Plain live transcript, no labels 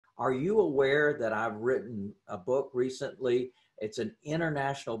Are you aware that I've written a book recently? It's an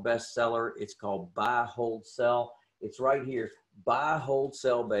international bestseller. It's called Buy, Hold, Sell. It's right here. Buy, Hold,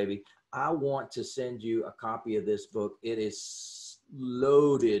 Sell, baby. I want to send you a copy of this book. It is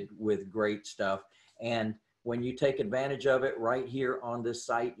loaded with great stuff. And when you take advantage of it right here on this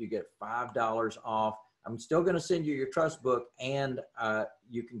site, you get $5 off. I'm still going to send you your trust book, and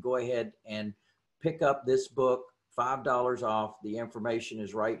you can go ahead and pick up this book, $5 off. The information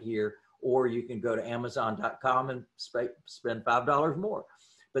is right here, or you can go to Amazon.com and spend $5 more.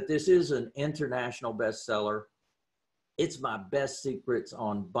 But this is an international bestseller. It's my best secrets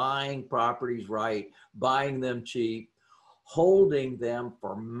on buying properties right, buying them cheap, holding them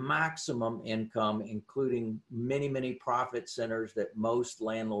for maximum income, including many, many profit centers that most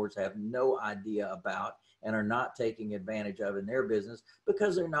landlords have no idea about and are not taking advantage of in their business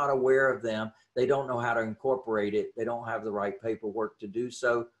because they're not aware of them. They don't know how to incorporate it. They don't have the right paperwork to do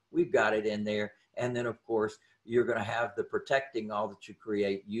so. We've got it in there. And then, of course, you're going to have the protecting all that you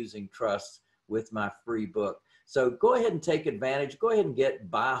create using trusts with my free book. So go ahead and take advantage. Go ahead and get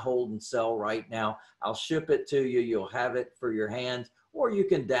Buy, Hold, and Sell right now. I'll ship it to you. You'll have it for your hands, or you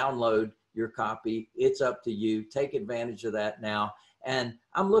can download your copy. It's up to you. Take advantage of that now. And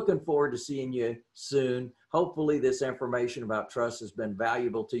I'm looking forward to seeing you soon. Hopefully this information about trust has been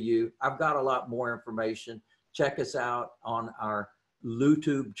valuable to you. I've got a lot more information. Check us out on our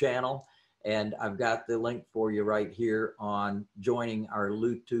YouTube channel. And I've got the link for you right here on joining our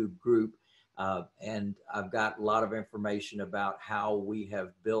YouTube group. And I've got a lot of information about how we have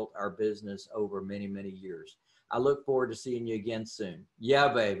built our business over many, many years. I look forward to seeing you again soon.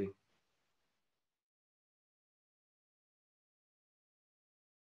 Yeah, baby.